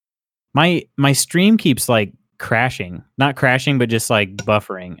My stream keeps like crashing. Not crashing, but just like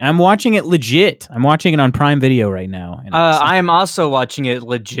buffering. I'm watching it legit. I'm watching it on Prime Video right now. And I am also watching it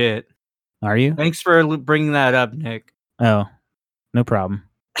legit. Are you? Thanks for bringing that up, Nick. Oh, no problem.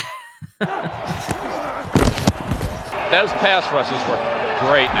 Those pass rushes were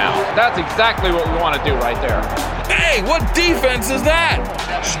great now. That's exactly what we want to do right there. Hey, what defense is that?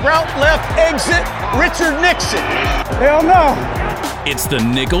 Sprout left exit, Richard Nixon. Hell no. It's the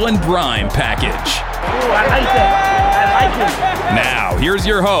Nickel and Brime package. Ooh, I like that. I like it. Now, here's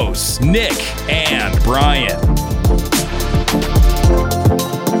your hosts, Nick and Brian.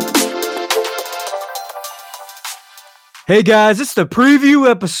 Hey guys, it's the preview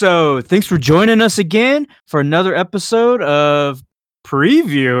episode. Thanks for joining us again for another episode of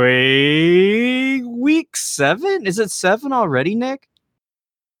previewing week 7. Is it 7 already, Nick?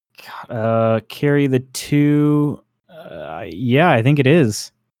 Carry the 2. Yeah, I think it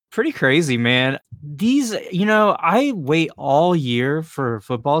is. Pretty crazy, man. These, I wait all year for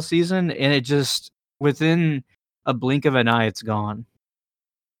football season, and it just, within a blink of an eye, it's gone.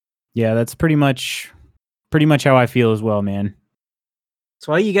 Yeah, that's pretty much how I feel as well, man. That's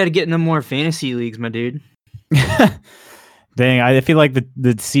why you got to get into more fantasy leagues, my dude. Dang, I feel like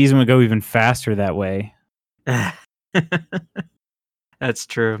the season would go even faster that way. That's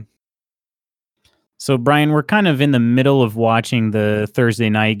true. So, Brian, we're kind of in the middle of watching the Thursday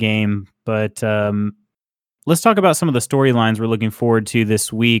night game, but let's talk about some of the storylines we're looking forward to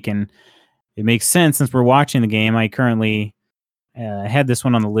this week. And it makes sense since we're watching the game. I currently had this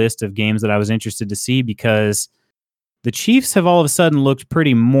one on the list of games that I was interested to see because the Chiefs have all of a sudden looked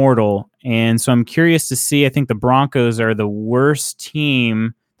pretty mortal. And so I'm curious to see. I think the Broncos are the worst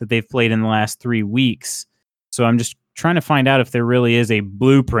team that they've played in the last 3 weeks. So I'm just trying to find out if there really is a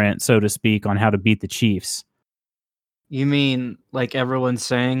blueprint, so to speak, on how to beat the Chiefs. You mean like everyone's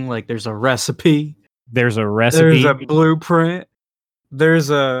saying, like there's a recipe? There's a recipe. There's a blueprint. There's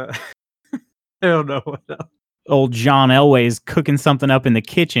a... I don't know what else. Old John Elway's cooking something up in the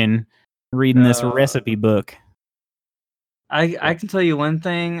kitchen, reading this recipe book. I can tell you one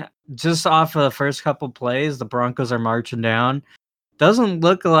thing. Just off of the first couple plays, the Broncos are marching down. Doesn't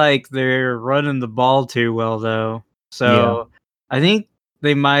look like they're running the ball too well, though. So yeah. I think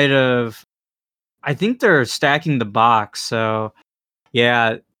they might have... I think they're stacking the box. So,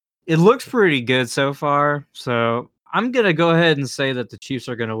 yeah, it looks pretty good so far. So I'm going to go ahead and say that the Chiefs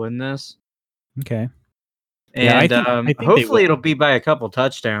are going to win this. Okay. And I think hopefully it'll be by a couple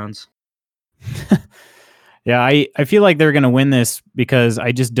touchdowns. Yeah, I feel like they're going to win this because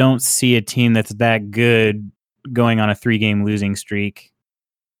I just don't see a team that's that good going on a 3-game losing streak.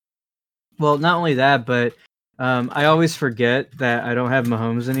 Well, not only that, but I always forget that I don't have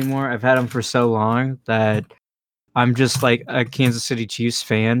Mahomes anymore. I've had him for so long that I'm just like a Kansas City Chiefs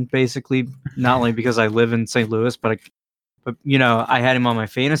fan, basically. Not only because I live in St. Louis, but I had him on my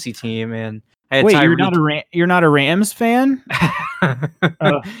fantasy team, and I had Wait, you're not a Rams fan?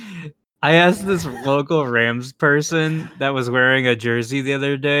 I asked this local Rams person that was wearing a jersey the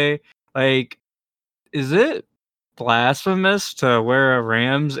other day, like, is it blasphemous to wear a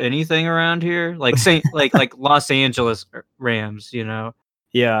Rams anything around here? Like like Los Angeles Rams,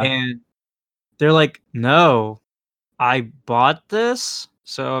 Yeah. And they're like, no, I bought this,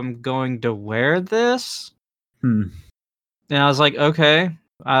 so I'm going to wear this. And I was like, okay,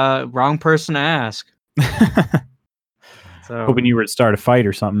 wrong person to ask. So, hoping you were to start a fight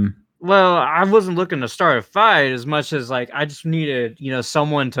or something. Well, I wasn't looking to start a fight as much as like I just needed,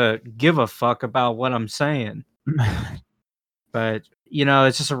 someone to give a fuck about what I'm saying. But,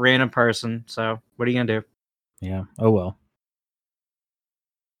 it's just a random person. So what are you going to do? Yeah. Oh, well.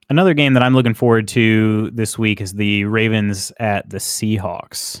 Another game that I'm looking forward to this week is the Ravens at the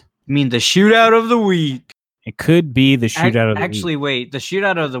Seahawks. You mean the shootout of the week? It could be the shootout of the week. Actually, wait. The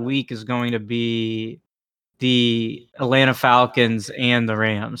shootout of the week is going to be the Atlanta Falcons and the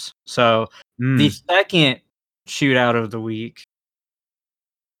Rams. So the second shootout of the week,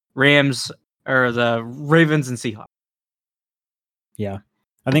 Rams or the Ravens and Seahawks. Yeah,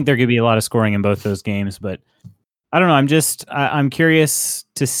 I think there could be a lot of scoring in both those games, but I don't know. I'm curious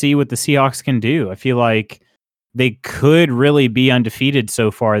to see what the Seahawks can do. I feel like they could really be undefeated so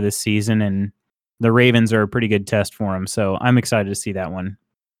far this season, and the Ravens are a pretty good test for them. So I'm excited to see that one.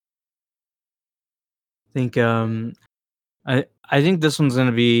 I think I think this one's going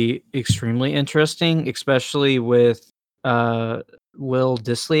to be extremely interesting, especially with Will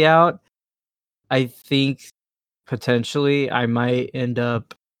Dissly out. I think potentially I might end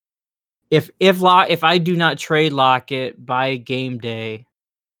up if I do not trade Lockett by game day,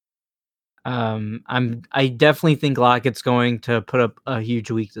 I definitely think Lockett's going to put up a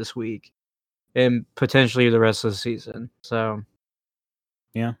huge week this week, and potentially the rest of the season. So,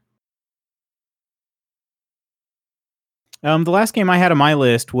 yeah. The last game I had on my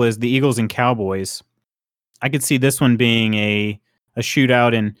list was the Eagles and Cowboys. I could see this one being a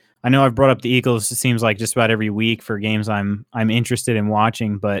shootout, and I know I've brought up the Eagles. It seems like just about every week for games I'm interested in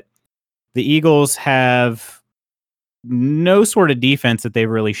watching, but the Eagles have no sort of defense that they've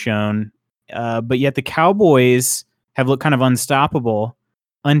really shown, but yet the Cowboys have looked kind of unstoppable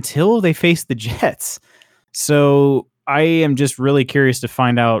until they face the Jets. So I am just really curious to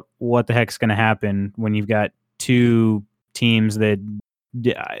find out what the heck's going to happen when you've got two teams that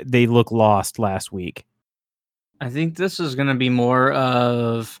they look lost last week. I think this is going to be more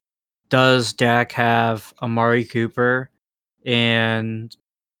of, does Dak have Amari Cooper and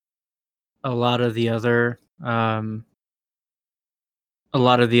a lot of the other guys,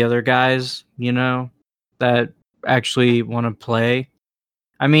 that actually want to play.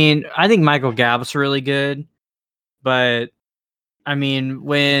 I mean, I think Michael Gallup's really good, but I mean,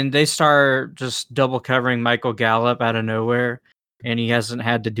 when they start just double covering Michael Gallup out of nowhere and he hasn't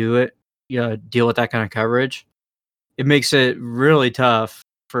had to deal with that kind of coverage, it makes it really tough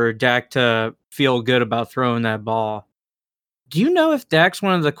for Dak to feel good about throwing that ball. Do you know if Dak's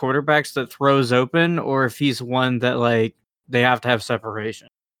one of the quarterbacks that throws open, or if he's one that like they have to have separation?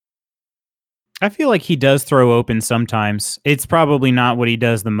 I feel like he does throw open sometimes. It's probably not what he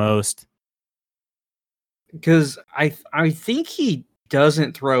does the most. Because I think he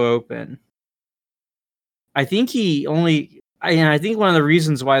doesn't throw open. I think I think one of the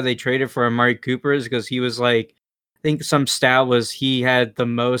reasons why they traded for Amari Cooper is because he was like, I think some stat was he had the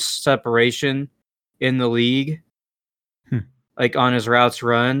most separation in the league, like on his routes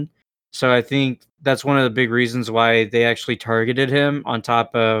run. So I think that's one of the big reasons why they actually targeted him, on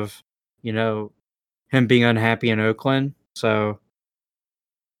top of, him being unhappy in Oakland. So,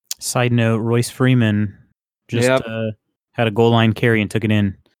 side note, Royce Freeman just had a goal line carry and took it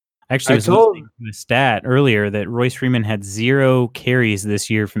in. Actually, I was listening to a stat earlier that Royce Freeman had 0 carries this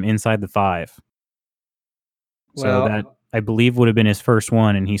year from inside the 5. So that, I believe, would have been his first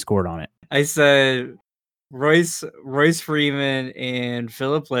one, and he scored on it. I said Royce Freeman and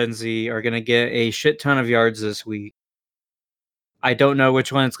Phillip Lindsay are going to get a shit ton of yards this week. I don't know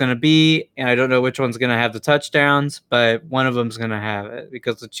which one it's going to be, and I don't know which one's going to have the touchdowns, but one of them's going to have it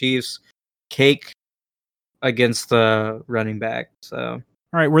because the Chiefs cake against the running back. So,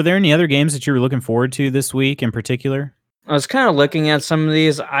 all right. Were there any other games that you were looking forward to this week in particular? I was kind of looking at some of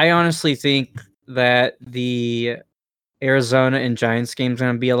these. I honestly think that the Arizona and Giants game is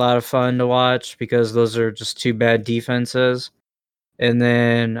going to be a lot of fun to watch because those are just two bad defenses. And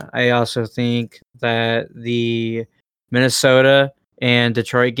then I also think that the Minnesota and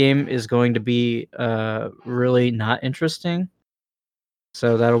Detroit game is going to be really not interesting.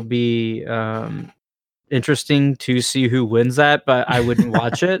 So that'll be interesting to see who wins that, but I wouldn't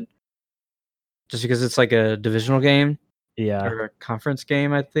watch it just because it's like a divisional game. Yeah. Or a conference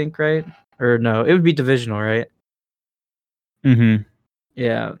game, I think, right? Or no, it would be divisional, right? Mm-hmm.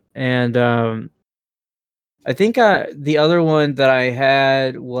 Yeah. And I think the other one that I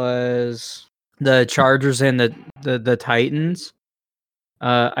had was the Chargers and the Titans.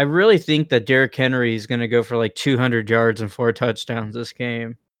 I really think that Derrick Henry is going to go for like 200 yards and 4 touchdowns this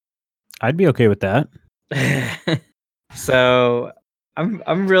game. I'd be okay with that. So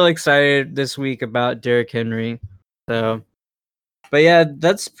I'm really excited this week about Derrick Henry. So, but yeah,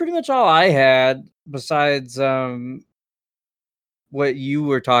 that's pretty much all I had besides what you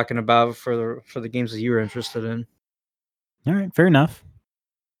were talking about for the games that you were interested in. All right, fair enough.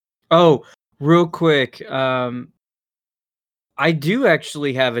 Oh, real quick, I do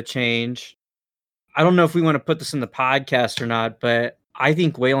actually have a change. I don't know if we want to put this in the podcast or not, but I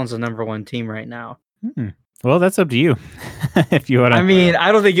think Wayland's the number 1 team right now. Well, that's up to you. If you want to. I mean,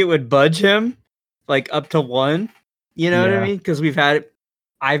 I don't think it would budge him like up to 1. You know what I mean? Because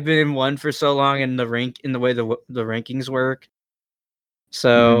I've been in 1 for so long in the way the rankings work.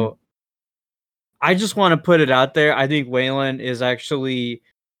 So I just want to put it out there. I think Wayland is actually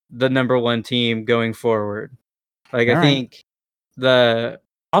the number 1 team going forward. Like, I think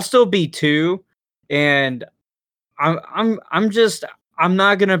I'll still be 2, and I'm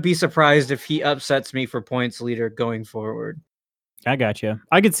not gonna be surprised if he upsets me for points leader going forward. I got you.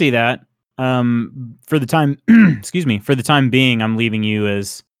 I could see that. For the time, for the time being, I'm leaving you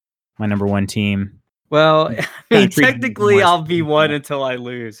as my number 1 team. Well, I mean, technically, I'll be 1 until I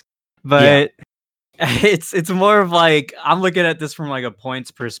lose, but it's more of like I'm looking at this from like a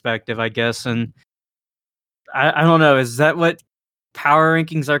points perspective, I guess, and I don't know. Is that what power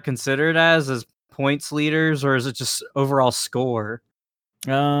rankings are considered as points leaders, or is it just overall score?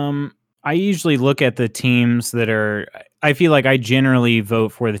 I usually look at the teams that are. I feel like I generally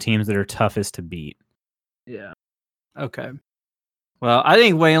vote for the teams that are toughest to beat. Yeah. Okay. Well, I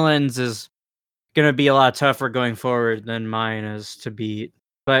think Wayland's is going to be a lot tougher going forward than mine is to beat.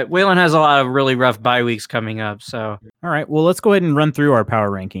 But Wayland has a lot of really rough bye weeks coming up. So, all right. Well, let's go ahead and run through our power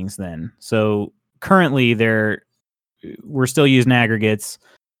rankings then. So currently, we're still using aggregates.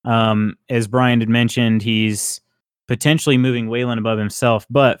 As Brian had mentioned, he's potentially moving Wayland above himself.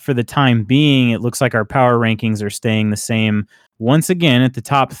 But for the time being, it looks like our power rankings are staying the same. Once again, at the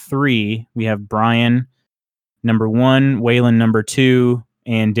top 3, we have Brian number 1, Wayland number 2,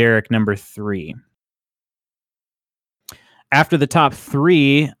 and Derek number 3. After the top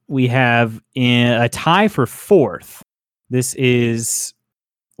 3, we have a tie for 4th. This is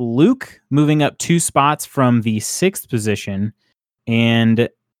Luke moving up 2 spots from the 6th position, and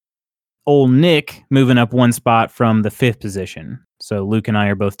old Nick moving up 1 spot from the 5th position. So Luke and I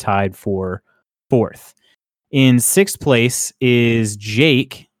are both tied for 4th. In 6th place is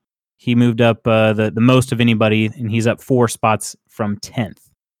Jake. He moved up the most of anybody, and he's up 4 spots from 10th.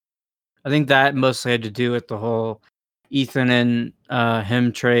 I think that mostly had to do with the whole Ethan and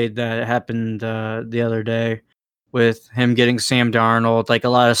him trade that happened the other day, with him getting Sam Darnold, like a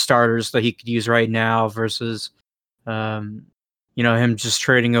lot of starters that he could use right now versus, him just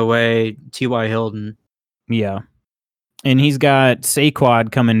trading away T.Y. Hilton. Yeah. And he's got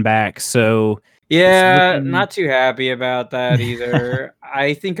Saquon coming back, so... Yeah, not too happy about that either.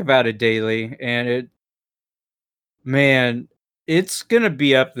 I think about it daily, and it's going to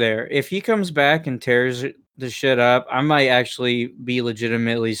be up there. If he comes back and tears the shit up, I might actually be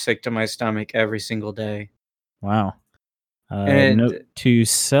legitimately sick to my stomach every single day. Wow. Note to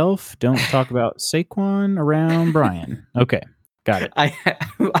self, don't talk about Saquon around Brian. Okay, got it.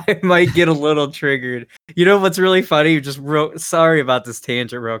 I might get a little triggered. You know what's really funny? Sorry about this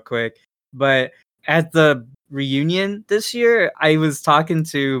tangent real quick, but at the reunion this year, I was talking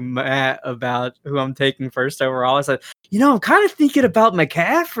to Matt about who I'm taking first overall. I said, I'm kind of thinking about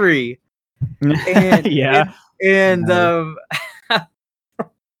McCaffrey. And, yeah. I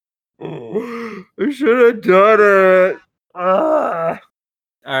should have done it. All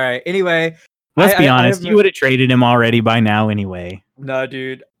right. Anyway, let's be honest. You would have traded him already by now anyway. No,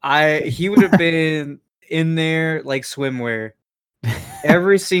 dude. He would have been in there like swimwear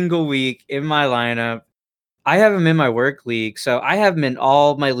every single week in my lineup. I have him in my work league, so I have him in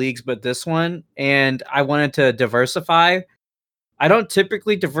all my leagues but this one, and I wanted to diversify. I don't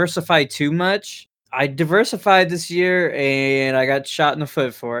typically diversify too much. I diversified this year, and I got shot in the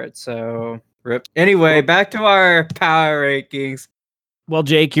foot for it, so rip. Anyway, back to our power rankings. Well,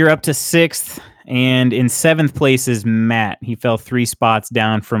 Jake, you're up to 6th, and in 7th place is Matt. He fell 3 spots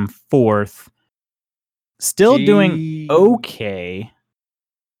down from 4th. Still doing okay,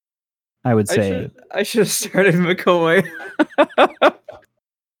 I would say. I should have started McCoy.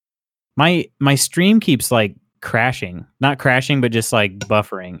 My stream keeps like crashing. Not crashing, but just like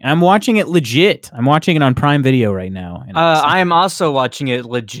buffering. I'm watching it legit. I'm watching it on Prime Video right now. I am also watching it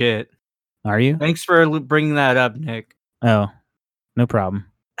legit. Are you? Thanks for bringing that up, Nick. Oh, no problem.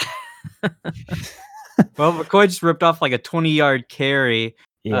 Well, McCoy just ripped off like a 20-yard carry.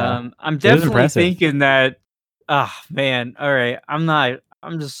 Yeah. I'm definitely thinking that, man, all right.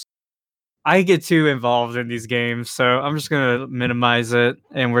 I get too involved in these games, so I'm just going to minimize it,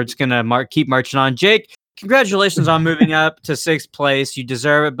 and we're just going to keep marching on. Jake, congratulations on moving up to 6th place. You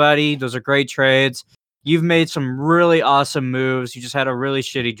deserve it, buddy. Those are great trades. You've made some really awesome moves. You just had a really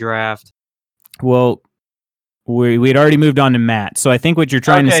shitty draft. Well, we'd already moved on to Matt, so I think what you're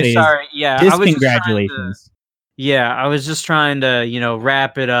trying to say is congratulations. I was just trying to,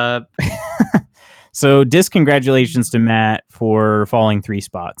 wrap it up. So discongratulations to Matt for falling 3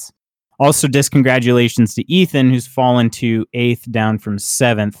 spots. Also, discongratulations to Ethan, who's fallen to 8th, down from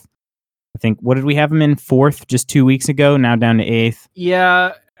 7th. I think, what did we have him in? 4th just 2 weeks ago, now down to 8th.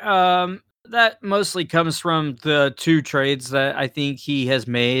 Yeah, that mostly comes from the 2 trades that I think he has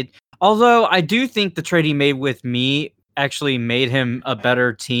made. Although I do think the trade he made with me actually made him a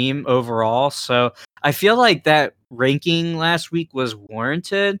better team overall. So I feel like that ranking last week was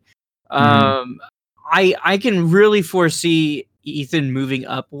warranted. I can really foresee Ethan moving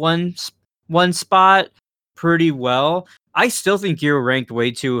up one spot pretty well. I still think you're ranked way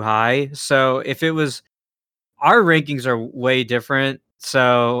too high. So if it was, our rankings are way different.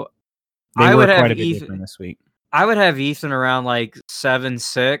 So I would have quite a bit different this week. I would have Ethan around like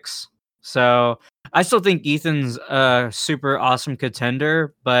 7-6. So I still think Ethan's a super awesome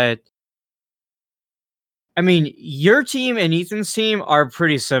contender, but I mean, your team and Ethan's team are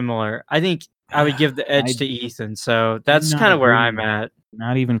pretty similar. I think I would give the edge to Ethan. So that's kind of where I'm at.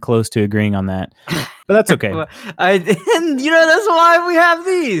 Not even close to agreeing on that, but that's okay. And that's why we have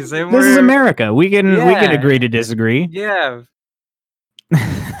these. And this is America. We can agree to disagree. Yeah.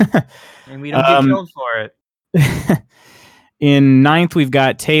 And we don't get killed for it. In 9th, we've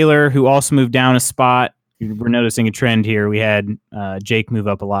got Taylor, who also moved down a spot. We're noticing a trend here. We had Jake move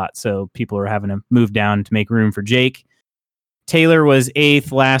up a lot, so people are having to move down to make room for Jake. Taylor was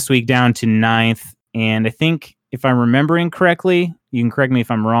 8th last week, down to 9th. And I think, if I'm remembering correctly, you can correct me if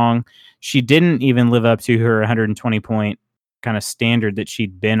I'm wrong, she didn't even live up to her 120-point kind of standard that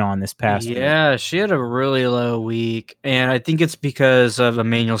she'd been on this past week. Yeah, she had a really low week. And I think it's because of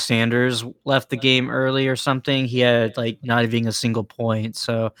Emmanuel Sanders left the game early or something. He had like not even a single point.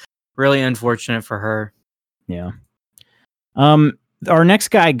 So really unfortunate for her. Yeah. Our next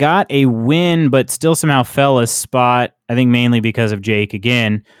guy got a win, but still somehow fell a spot, I think mainly because of Jake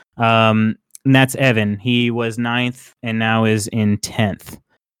again. And that's Evan. He was 9th and now is in 10th.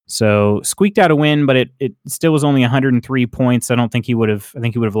 So squeaked out a win, but it still was only 103 points. I think he would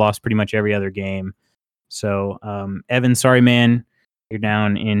have lost pretty much every other game. So Evan, sorry man, you're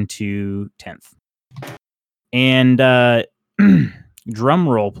down into 10th. And drum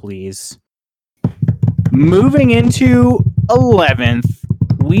roll, please. Moving into 11th,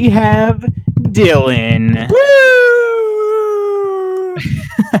 we have Dylan. Woo!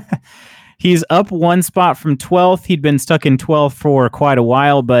 He's up one spot from 12th. He'd been stuck in 12th for quite a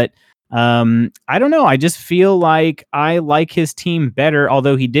while, but I don't know. I just feel like I like his team better,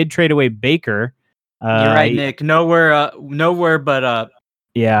 although he did trade away Baker. You're right, Nick. Nowhere but up.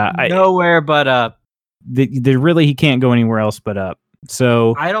 Yeah. Nowhere but up. Really, he can't go anywhere else but up.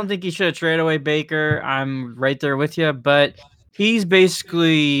 So I don't think he should have traded away Baker. I'm right there with you, but he's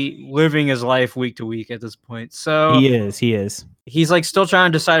basically living his life week to week at this point. So he is. He's like still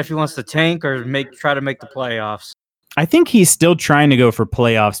trying to decide if he wants to tank or try to make the playoffs. I think he's still trying to go for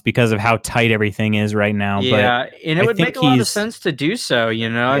playoffs because of how tight everything is right now. Yeah, and it would make a lot of sense to do so, you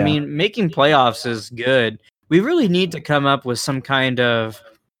know? Yeah. I mean, making playoffs is good. We really need to come up with some kind of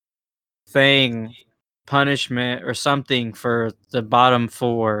thing, punishment or something for the bottom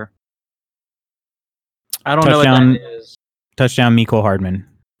 4. I don't know what that is. Touchdown, Mecole Hardman.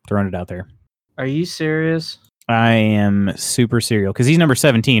 Throwing it out there. Are you serious? I am super serial because he's number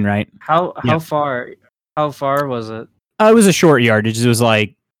 17, right? How far? How far was it? It was a short yardage. It was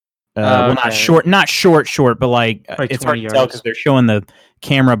like, well, not short, but like it's hard to tell because they're showing the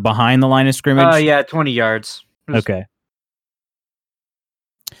camera behind the line of scrimmage. Oh yeah, 20 yards. Okay.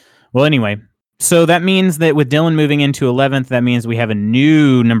 Well, anyway, so that means that with Dylan moving into 11th, that means we have a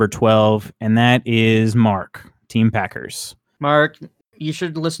new number 12, and that is Mark, Team Packers. Mark, you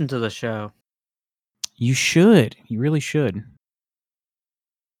should listen to the show. You should. You really should.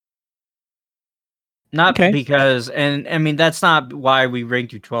 Not because, and I mean, that's not why we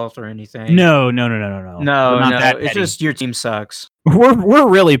ranked you 12th or anything. No. No, it's just your team sucks. We're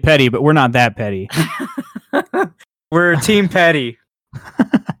really petty, but we're not that petty. We're Team Petty.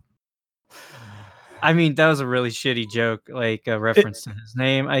 I mean, that was a really shitty joke, like a reference to his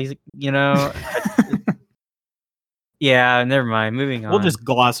name. Yeah, never mind. Moving on. We'll just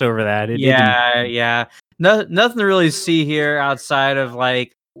gloss over that. Yeah. Nothing to really see here outside of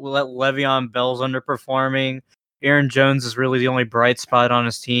like Le'Veon Bell's underperforming. Aaron Jones is really the only bright spot on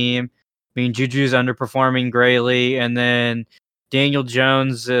his team. I mean, Juju's underperforming greatly, and then Daniel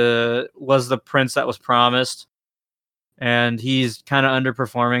Jones was the prince that was promised, and he's kind of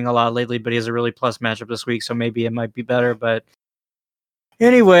underperforming a lot lately. But he has a really plus matchup this week, so maybe it might be better. But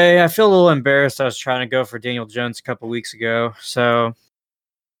anyway, I feel a little embarrassed. I was trying to go for Daniel Jones a couple weeks ago, so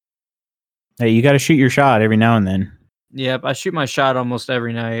hey, you got to shoot your shot every now and then. Yep, I shoot my shot almost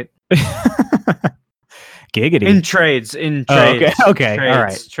every night. Giggity. In trades. Oh, okay. All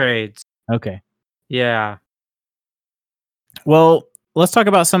right. Trades. Okay. Yeah. Well, let's talk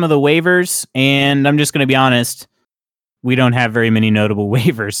about some of the waivers, and I'm just going to be honest, we don't have very many notable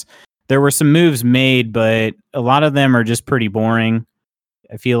waivers. There were some moves made, but a lot of them are just pretty boring.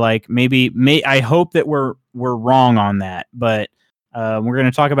 I feel like I hope that we're wrong on that, but we're going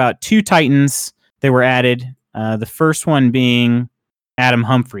to talk about 2 Titans that were added. The first one being Adam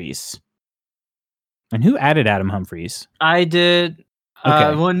Humphries. And who added Adam Humphries? I did.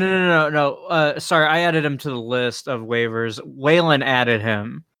 Okay. Well, no. Sorry, I added him to the list of waivers. Waylon added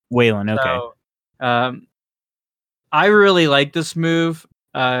him. Waylon, okay. So, I really like this move.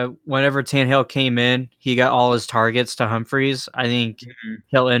 Whenever Tannehill came in, he got all his targets to Humphries. I think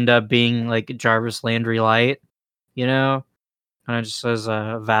he'll end up being like Jarvis Landry light, kind of just as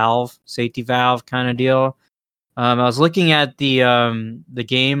a safety valve kind of deal. I was looking at the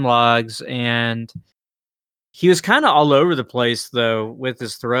game logs, and he was kind of all over the place though with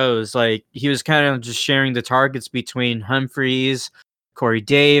his throws. Like he was kind of just sharing the targets between Humphries, Corey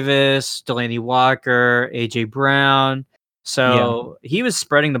Davis, Delaney Walker, AJ Brown. So he was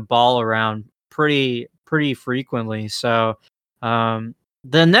spreading the ball around pretty frequently. So the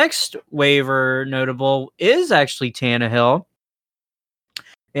next waiver notable is actually Tannehill.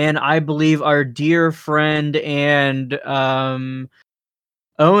 And I believe our dear friend and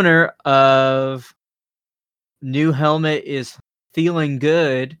owner of New Helmet is feeling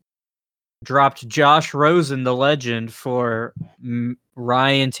good dropped Josh Rosen, the legend, for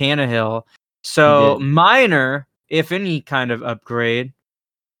Ryan Tannehill. So minor, if any kind of upgrade.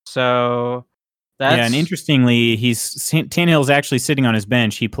 So that's and interestingly, Tannehill's actually sitting on his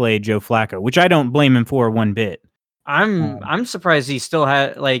bench. He played Joe Flacco, which I don't blame him for one bit. I'm surprised he still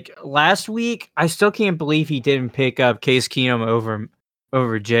had, like, last week. I still can't believe he didn't pick up Case Keenum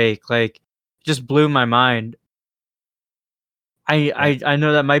over Jake. Like, just blew my mind. I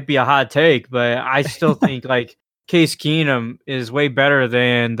know that might be a hot take, but I still think like Case Keenum is way better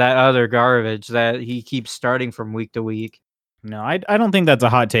than that other garbage that he keeps starting from week to week. No, I don't think that's a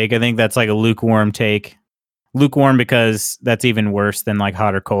hot take. I think that's like a lukewarm take. Lukewarm because that's even worse than like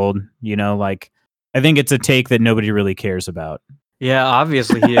hot or cold. You know, like I think it's a take that nobody really cares about. Yeah,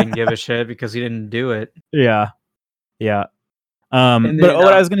 obviously he didn't give a shit because he didn't do it. Yeah. But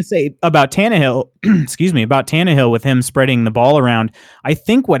what I was going to say about Tannehill, about Tannehill with him spreading the ball around, I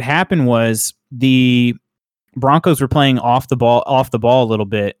think what happened was the Broncos were playing off the ball a little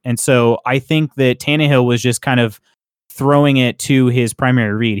bit. And so I think that Tannehill was just kind of throwing it to his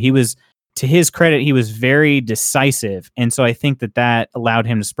primary read. To his credit, he was very decisive. And so I think that allowed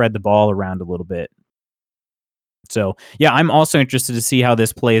him to spread the ball around a little bit. So, yeah, I'm also interested to see how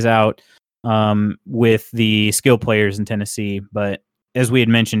this plays out with the skill players in Tennessee. But as we had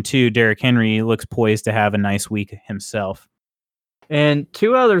mentioned too, Derrick Henry looks poised to have a nice week himself. And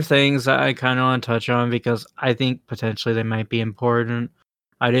two other things that I kind of want to touch on because I think potentially they might be important.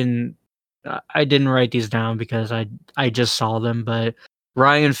 I didn't write these down because I just saw them, but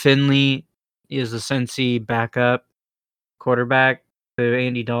Ryan Finley is the Cincy backup quarterback to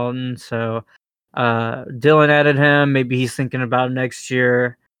Andy Dalton. So Dylan added him. Maybe he's thinking about next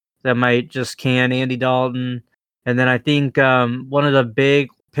year. That might just can Andy Dalton. And then I think one of the big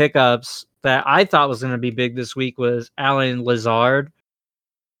pickups that I thought was going to be big this week was Allen Lazard.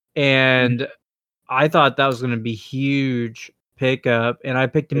 And I thought that was going to be huge pickup. And I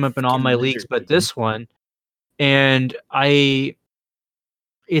picked him up in all my leagues, but this one. And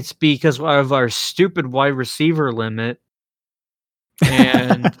it's because of our stupid wide receiver limit.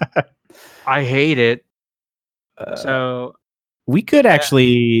 And I hate it. So we could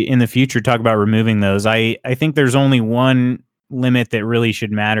actually in the future talk about removing those. I think there's only one limit that really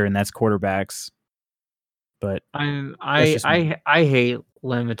should matter, and that's quarterbacks. But I hate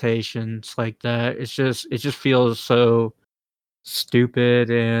limitations like that. It just feels so stupid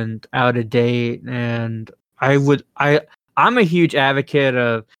and out of date. And I'm a huge advocate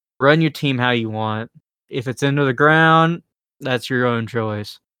of run your team how you want. If it's into the ground, that's your own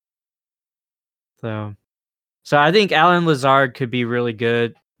choice. So I think Allen Lazard could be really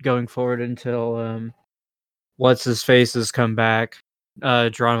good going forward until what's his faces come back,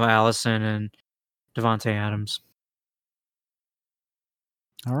 Geronimo Allison and Devontae Adams.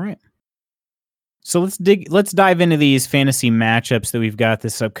 All right. So let's dive into these fantasy matchups that we've got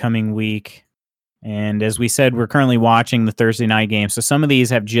this upcoming week. And as we said, we're currently watching the Thursday night game. So some of these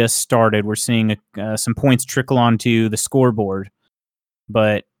have just started. We're seeing some points trickle onto the scoreboard.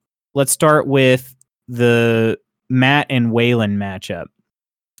 But let's start with the Matt and Waylon matchup.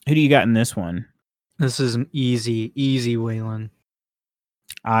 Who do you got in this one? This is easy Waylon.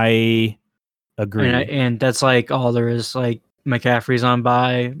 I agree. And that's like all there is. Like McCaffrey's on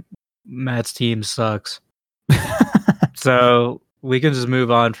bye. Matt's team sucks. So we can just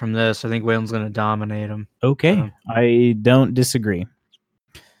move on from this. I think Waylon's going to dominate him. Okay. I don't disagree.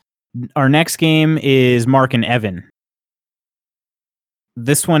 Our next game is Mark and Evan.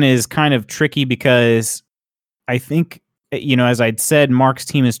 This one is kind of tricky because I think, as I'd said, Mark's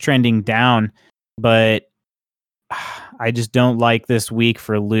team is trending down, but I just don't like this week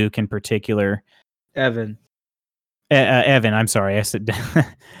for Luke in particular. Evan, I'm sorry. I said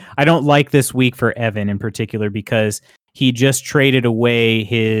I don't like this week for Evan in particular because he just traded away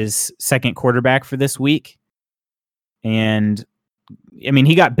his second quarterback for this week. And I mean,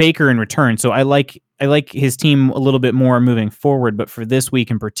 he got Baker in return, so I like his team a little bit more moving forward, but for this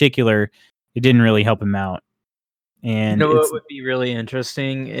week in particular, it didn't really help him out. And You know what would be really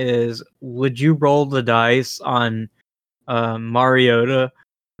interesting is, would you roll the dice on Mariota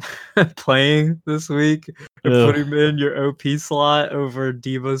playing this week and Ugh. put him in your OP slot over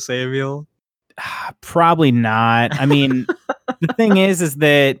Deebo Samuel? probably not. I mean, the thing is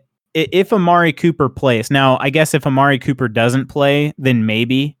that if Amari Cooper plays, now I guess if Amari Cooper doesn't play, then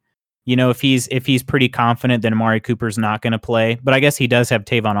maybe, if he's pretty confident that Amari Cooper's not going to play. But I guess he does have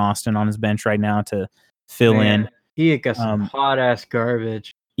Tavon Austin on his bench right now to fill in. He got some hot ass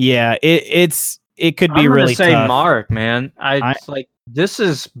garbage. Yeah, it could be I'm really say tough. Mark, man. This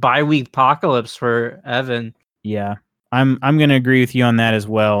is bye week apocalypse for Evan. Yeah, I'm going to agree with you on that as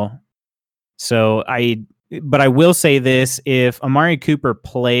well. So but I will say this: if Amari Cooper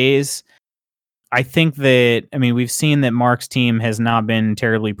plays, I think that, we've seen that Mark's team has not been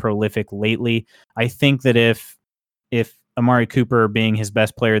terribly prolific lately. I think that if Amari Cooper being his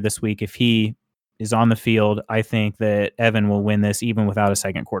best player this week, if he is on the field, I think that Evan will win this even without a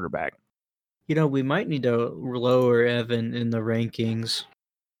second quarterback. We might need to lower Evan in the rankings.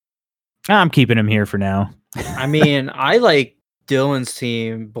 I'm keeping him here for now. I like Dylan's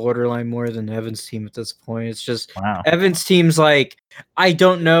team borderline more than Evan's team at this point. It's just Wow. Evan's team's I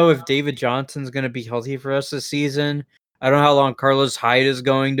don't know if David Johnson's going to be healthy for us this season. I don't know how long Carlos Hyde is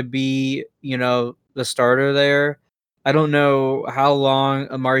going to be, the starter there. I don't know how long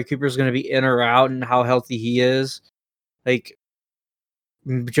Amari Cooper is going to be in or out and how healthy he is.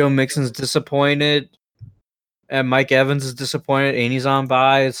 Joe Mixon's disappointed, and Mike Evans is disappointed, and he's on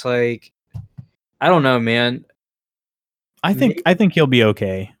bye. It's I don't know, man. I think he'll be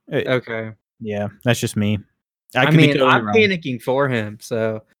okay. Okay. Yeah, that's just me. I'm panicking for him,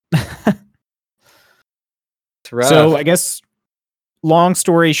 so. So I guess, long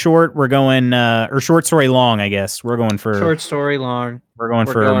story short, we're going, or short story long, I guess. We're going for... Short story long. We're going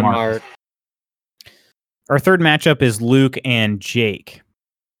Mark. Our third matchup is Luke and Jake.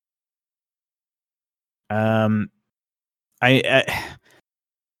 I'm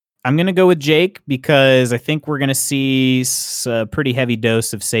going to go with Jake because I think we're going to see a pretty heavy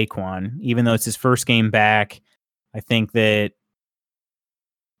dose of Saquon, even though it's his first game back. I think that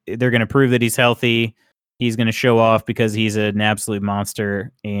they're going to prove that he's healthy. He's going to show off because he's an absolute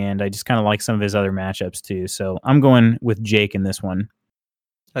monster, and I just kind of like some of his other matchups too. So I'm going with Jake in this one.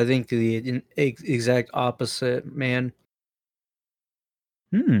 I think the exact opposite, man.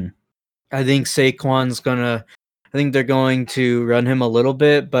 I think I think they're going to run him a little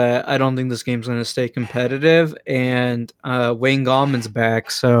bit, but I don't think this game's going to stay competitive. And Wayne Gallman's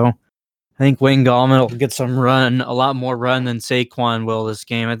back, so I think Wayne Gallman will get some run, a lot more run than Saquon will this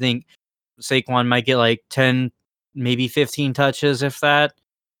game. I think Saquon might get 10, maybe 15 touches, if that.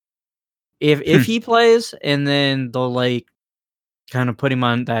 If he plays, and then they'll kind of put him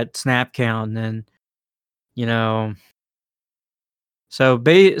on that snap count, and then So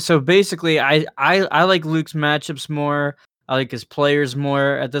basically, I like Luke's matchups more. I like his players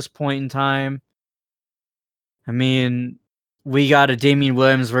more at this point in time. We got a Damian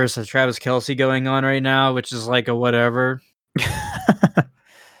Williams versus Travis Kelce going on right now, which is a whatever.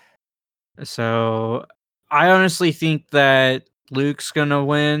 So I honestly think that Luke's gonna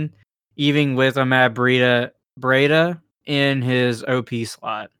win, even with a Matt Breida in his OP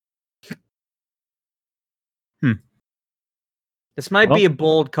slot. This might be a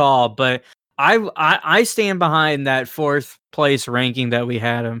bold call, but I stand behind that fourth place ranking that we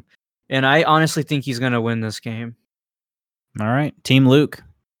had him, and I honestly think he's going to win this game. All right, Team Luke.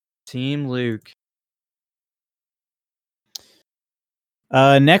 Team Luke.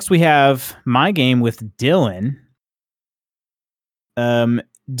 Next, we have my game with Dylan.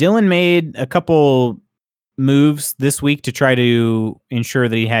 Dylan made a couple moves this week to try to ensure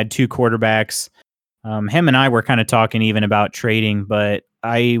that he had two quarterbacks. Him and I were kind of talking even about trading, but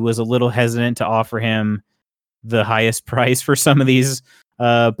I was a little hesitant to offer him the highest price for some of these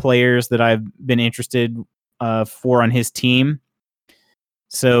players that I've been interested for on his team.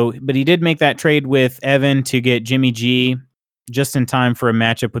 So, but he did make that trade with Evan to get Jimmy G just in time for a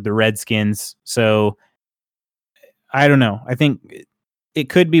matchup with the Redskins. So I don't know. I think it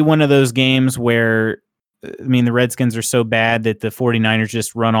could be one of those games where, the Redskins are so bad that the 49ers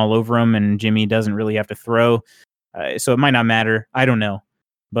just run all over them and Jimmy doesn't really have to throw. So it might not matter. I don't know.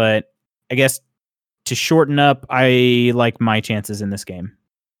 But I guess to shorten up, I like my chances in this game.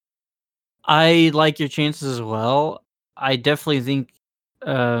 I like your chances as well. I definitely think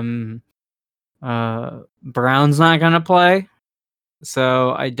Brown's not going to play.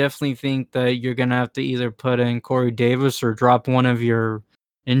 So I definitely think that you're going to have to either put in Corey Davis or drop one of your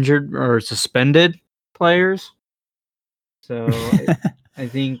injured or suspended players. So I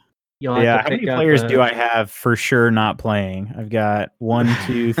think You'll have Yeah, to how many pick up players do I have for sure not playing? I've got 1,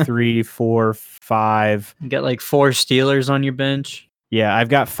 2, 3, 4, 5. You got like 4 Steelers on your bench. Yeah, I've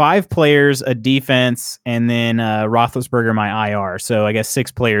got 5 players, a defense, and then Roethlisberger my IR. So I guess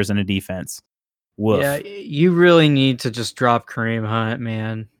 6 players in a defense. Woof. Yeah, you really need to just drop Kareem Hunt,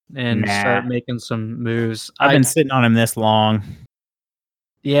 man, and Nah. start making some moves. I've been sitting on him this long.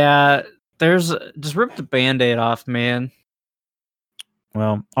 Yeah, just rip the Band-Aid off, man.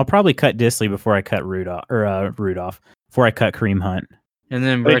 Well, I'll probably cut Disley before I cut Rudolph, before I cut Kareem Hunt. And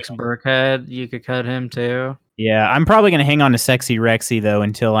then Wait. Rex Burkhead, you could cut him too. Yeah, I'm probably going to hang on to Sexy Rexy, though,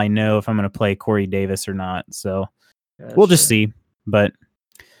 until I know if I'm going to play Corey Davis or not. So we'll just see. But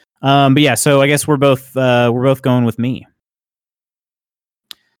yeah, so I guess we're both going with me.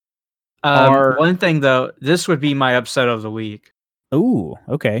 One thing, though, this would be my upset of the week. Ooh,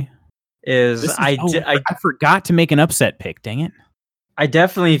 okay. I forgot to make an upset pick. Dang it. I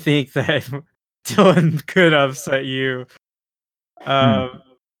definitely think that Dylan could upset you.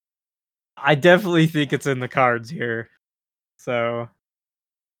 I definitely think it's in the cards here. So,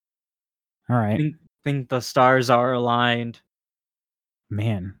 all right. I think the stars are aligned.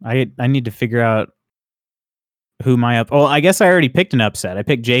 Man, I need to figure out who my Oh, I guess I already picked an upset. I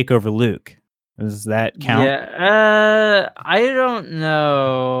picked Jake over Luke. Does that count? Yeah, I don't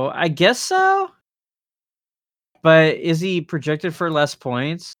know. I guess so. But is he projected for less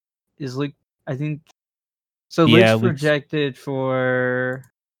points? Is Luke? I think so. Yeah, Luke's projected for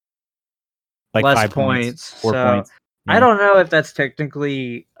like less 5 points. 4 so points. Yeah. I don't know if that's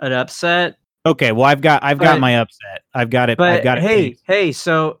technically an upset. Okay, well I've got my upset. I've got it. But hey, hey,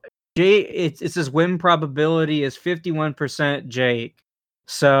 so it says win probability is 51% Jake.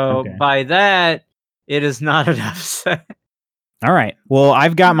 So by that, it is not an upset. All right. Well,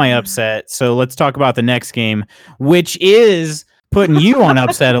 I've got my upset. So let's talk about the next game, which is putting you on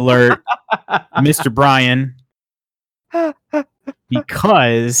upset alert, Mr. Brian,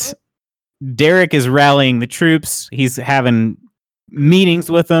 because Derek is rallying the troops. He's having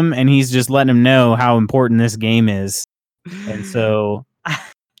meetings with them, and he's just letting them know how important this game is. And so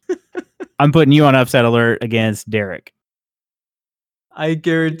I'm putting you on upset alert against Derek. I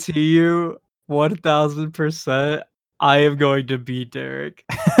guarantee you 1,000% I am going to beat Derek.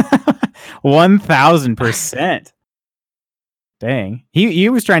 1,000%. Dang. He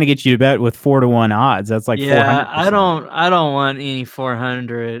was trying to get you to bet with 4-1 odds. That's like 400%. I don't want any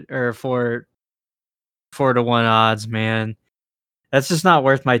 400 or 4-1 odds, man. That's just not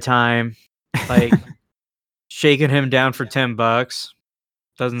worth my time. Like shaking him down for $10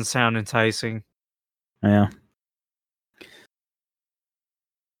 doesn't sound enticing. Yeah.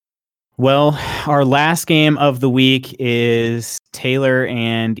 Well, our last game of the week is Taylor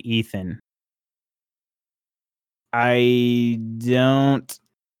and Ethan. I don't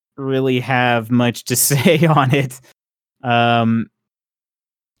really have much to say on it. I'm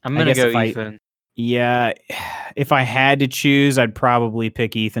gonna go Ethan. Yeah, if I had to choose, I'd probably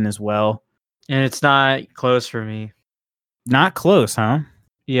pick Ethan as well. And it's not close for me. Not close, huh?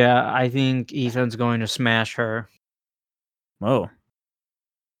 Yeah, I think Ethan's going to smash her. Whoa.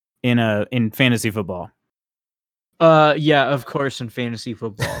 In fantasy football. Yeah, of course, in fantasy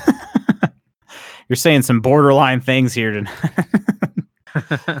football. You're saying some borderline things here tonight.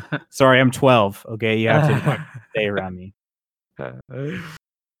 Sorry, I'm 12. Okay, you have to stay around me.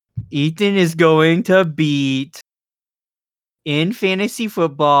 Ethan is going to beat in fantasy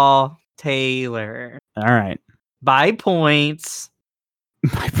football Taylor. All right. By points.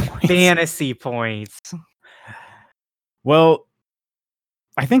 By points. Fantasy points. Well,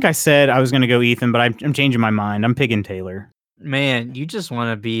 I think I said I was going to go Ethan, but I'm changing my mind. I'm picking Taylor. Man, you just want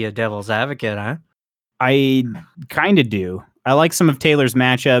to be a devil's advocate, huh? I kind of do. I like some of Taylor's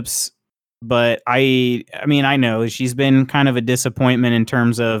matchups, but I mean, I know she's been kind of a disappointment in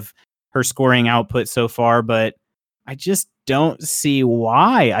terms of her scoring output so far, but I just don't see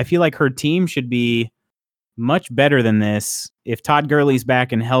why. I feel like her team should be much better than this. If Todd Gurley's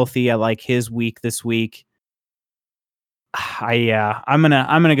back and healthy, I like his week this week. I'm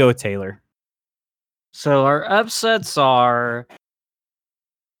gonna go with Taylor. So our upsets are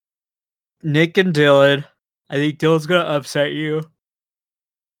Nick and Dylan. I think Dylan's gonna upset you,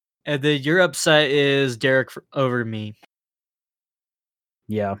 and then your upset is Derek over me.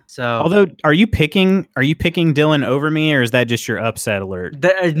 Yeah. So, although, are you picking Dylan over me, or is that just your upset alert?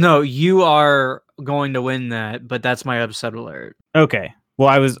 No, you are going to win that, but that's my upset alert. Okay.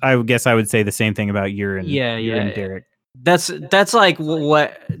 Well, I guess I would say the same thing about you and Derek. That's like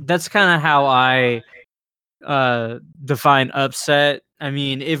what that's kind of how I define upset. I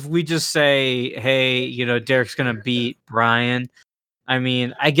mean, if we just say, hey, Derek's gonna beat Brian, I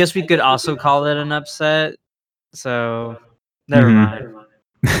mean, I guess we could also call it an upset. So, never mind.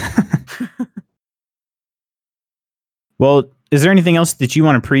 Well, is there anything else that you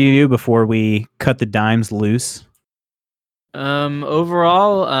want to preview before we cut the dimes loose?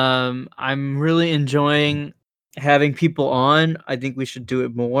 Overall, I'm really enjoying having people on. I think we should do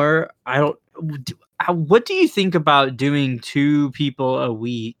it more. What do you think about doing 2 people a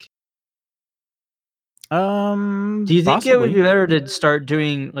week? Do you think it would be better to start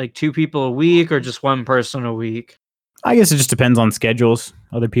doing like 2 people a week or just 1 person a week? I guess it just depends on schedules,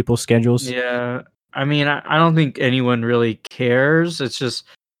 other people's schedules. Yeah. I mean, I don't think anyone really cares. It's just,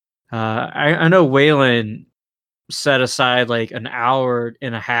 I know Waylon set aside like an hour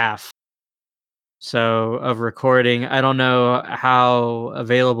and a half of recording. I don't know how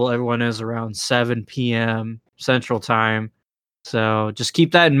available everyone is around 7 p.m. Central Time. So just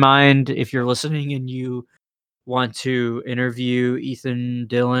keep that in mind if you're listening and you want to interview Ethan,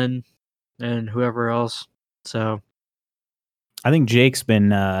 Dylan, and whoever else. So I think Jake's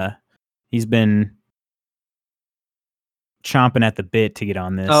been he's been chomping at the bit to get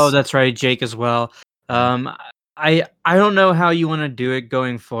on this. Oh, that's right, Jake as well. I don't know how you want to do it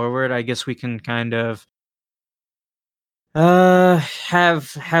going forward. I guess we can kind of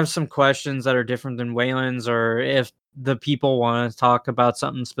have some questions that are different than Waylon's, or if the people want to talk about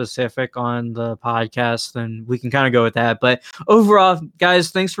something specific on the podcast, then we can kind of go with that. But overall,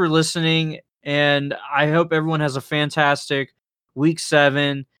 guys, thanks for listening, and I hope everyone has a fantastic week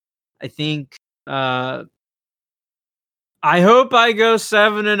 7. I think I hope I go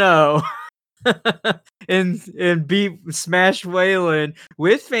 7-0 and beat Smash Waylon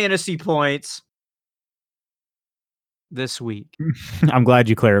with fantasy points this week. I'm glad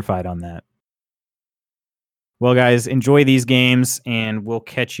you clarified on that. Well, guys, enjoy these games, and we'll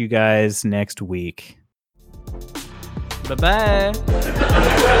catch you guys next week. Bye-bye.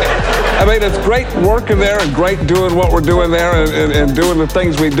 I mean, it's great working there and great doing what we're doing there and doing the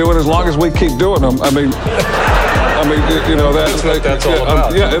things we do, and as long as we keep doing them, I mean, you know, that's all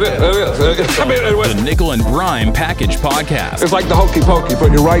about. Yeah, it is. I mean, The Nickel and Brine Package Podcast. It's like the hokey pokey.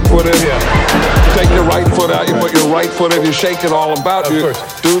 Put your right foot in, take your right foot out, you put your right foot in, you shake it all about, you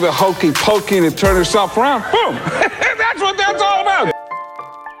do the hokey pokey and turn yourself around, boom. That's what that's all about.